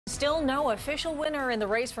Still no official winner in the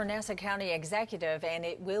race for Nassau County Executive, and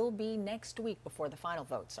it will be next week before the final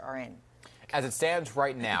votes are in. As it stands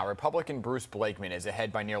right now, Republican Bruce Blakeman is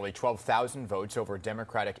ahead by nearly 12,000 votes over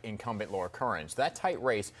Democratic incumbent Laura Curran. So that tight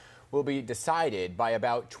race will be decided by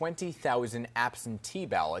about 20,000 absentee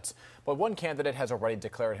ballots. But one candidate has already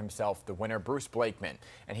declared himself the winner, Bruce Blakeman.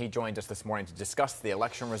 And he joined us this morning to discuss the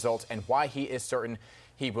election results and why he is certain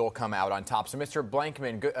he will come out on top. So, Mr.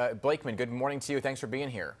 Blakeman, good morning to you. Thanks for being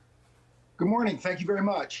here. Good morning. Thank you very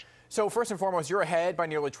much. So first and foremost, you're ahead by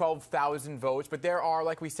nearly 12,000 votes, but there are,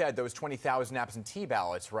 like we said, those 20,000 absentee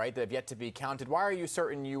ballots, right, that have yet to be counted. Why are you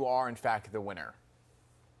certain you are, in fact, the winner?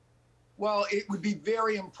 Well, it would be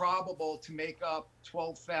very improbable to make up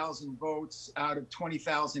 12,000 votes out of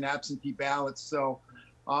 20,000 absentee ballots. So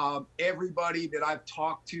everybody that I've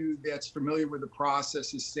talked to that's familiar with the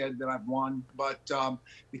process has said that I've won. But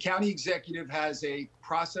the county executive has a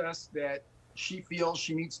process that she feels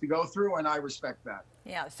she needs to go through, and I respect that.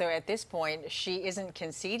 Yeah, so at this point, she isn't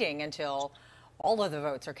conceding until all of the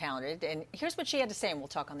votes are counted. And here's what she had to say, and we'll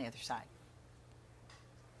talk on the other side.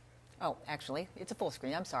 Oh, actually, it's a full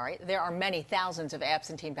screen. I'm sorry. There are many thousands of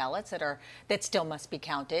absentee ballots that still must be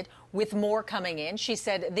counted, with more coming in. She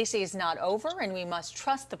said this is not over, and we must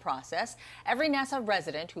trust the process. Every Nassau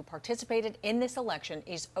resident who participated in this election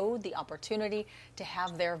is owed the opportunity to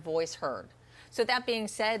have their voice heard. So that being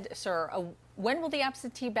said, sir, when will the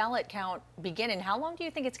absentee ballot count begin, and how long do you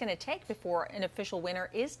think it's going to take before an official winner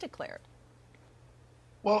is declared?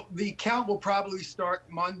 Well, the count will probably start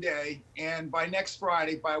Monday, and by next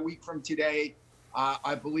Friday, by a week from today,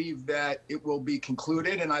 I believe that it will be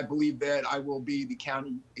concluded, and I believe that I will be the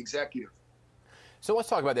county executive. So let's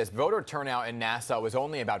talk about this. Voter turnout in Nassau was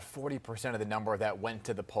only about 40% of the number that went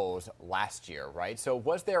to the polls last year, right? So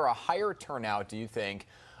was there a higher turnout, do you think,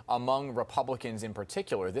 among Republicans in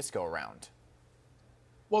particular this go around?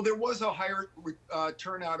 Well, there was a higher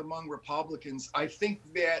turnout among Republicans. I think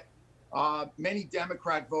that many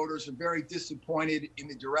Democrat voters are very disappointed in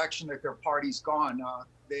the direction that their party's gone.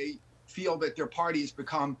 They feel that their party has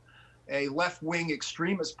become a left-wing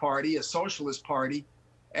extremist party, a socialist party,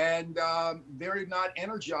 and they're not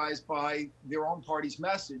energized by their own party's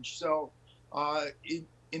message. So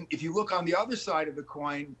if you look on the other side of the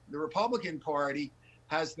coin, the Republican Party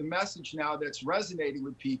has the message now that's resonating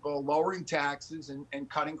with people, lowering taxes and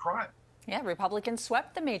cutting crime. Yeah, Republicans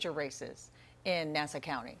swept the major races in Nassau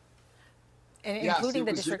County, including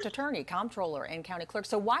the district attorney, comptroller, and county clerk.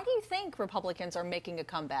 So why do you think Republicans are making a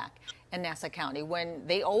comeback in Nassau County when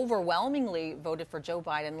they overwhelmingly voted for Joe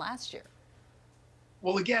Biden last year?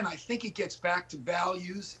 Well, again, I think it gets back to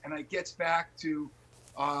values, and it gets back to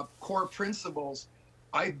core principles.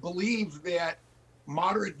 I believe that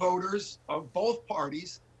moderate voters of both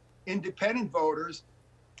parties, independent voters,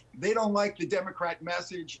 they don't like the Democrat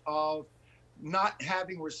message of not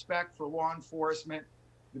having respect for law enforcement,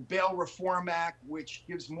 the Bail Reform Act, which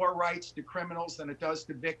gives more rights to criminals than it does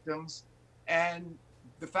to victims, and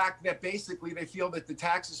the fact that basically they feel that the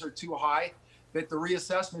taxes are too high, that the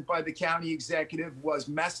reassessment by the county executive was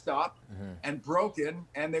messed up and broken,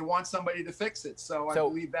 and they want somebody to fix it. So I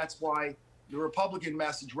believe that's why the Republican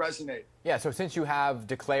message resonated. Yeah, so since you have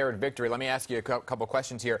declared victory, let me ask you a couple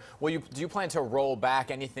questions here. Do you plan to roll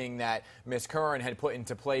back anything that Ms. Curran had put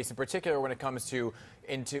into place, in particular when it comes to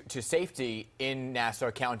safety in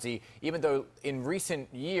Nassau County, even though in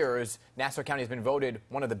recent years, Nassau County has been voted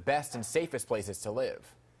one of the best and safest places to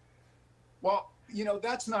live? Well, you know,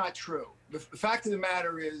 that's not true. The fact of the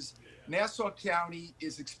matter is Nassau County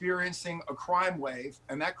is experiencing a crime wave,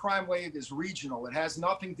 and that crime wave is regional. It has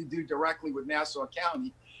nothing to do directly with Nassau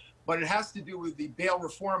County, but it has to do with the Bail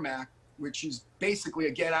Reform Act, which is basically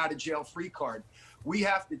a get-out-of-jail-free card. We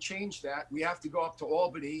have to change that. We have to go up to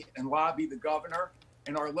Albany and lobby the governor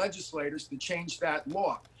and our legislators to change that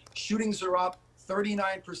law. Shootings are up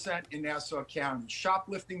 39% in Nassau County.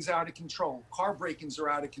 Shoplifting's out of control. Car break-ins are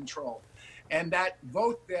out of control. And that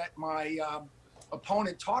vote that my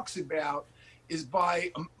opponent talks about is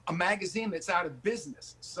by a magazine that's out of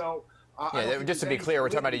business. So just to be clear, we're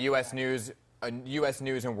talking about a U.S.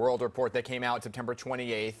 News and World Report that came out September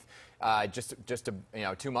 28th, just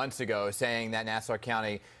 2 months ago, saying that Nassau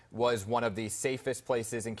County was one of the safest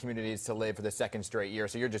places and communities to live for the second straight year.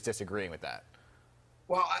 So you're just disagreeing with that?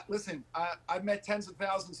 Well, listen, I've met tens of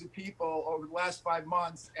thousands of people over the last 5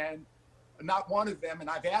 months, and not one of them, and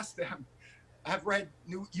I've asked them, have read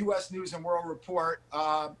U.S. News and World Report,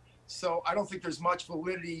 so I don't think there's much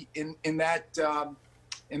validity in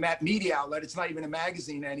that media outlet. It's not even a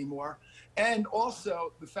magazine anymore. And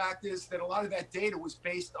also, the fact is that a lot of that data was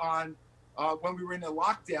based on when we were in a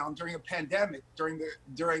lockdown during a pandemic, during the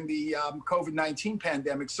COVID-19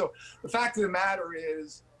 pandemic. So the fact of the matter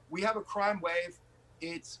is, we have a crime wave.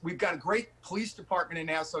 We've got a great police department in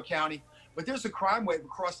Nassau County, but there's a crime wave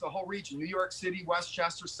across the whole region: New York City,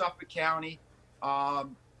 Westchester, Suffolk County,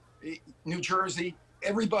 New Jersey.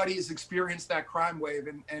 Everybody has experienced that crime wave,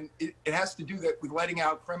 and it has to do that with letting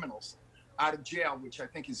out criminals out of jail, which I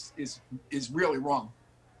think is really wrong.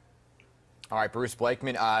 All right, Bruce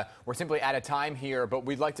Blakeman, we're simply out of time here, but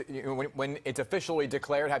we'd like to, when it's officially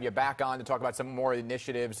declared, have you back on to talk about some more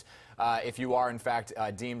initiatives if you are, in fact,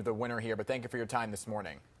 deemed the winner here. But thank you for your time this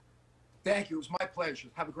morning. Thank you. It was my pleasure.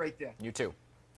 Have a great day. You too.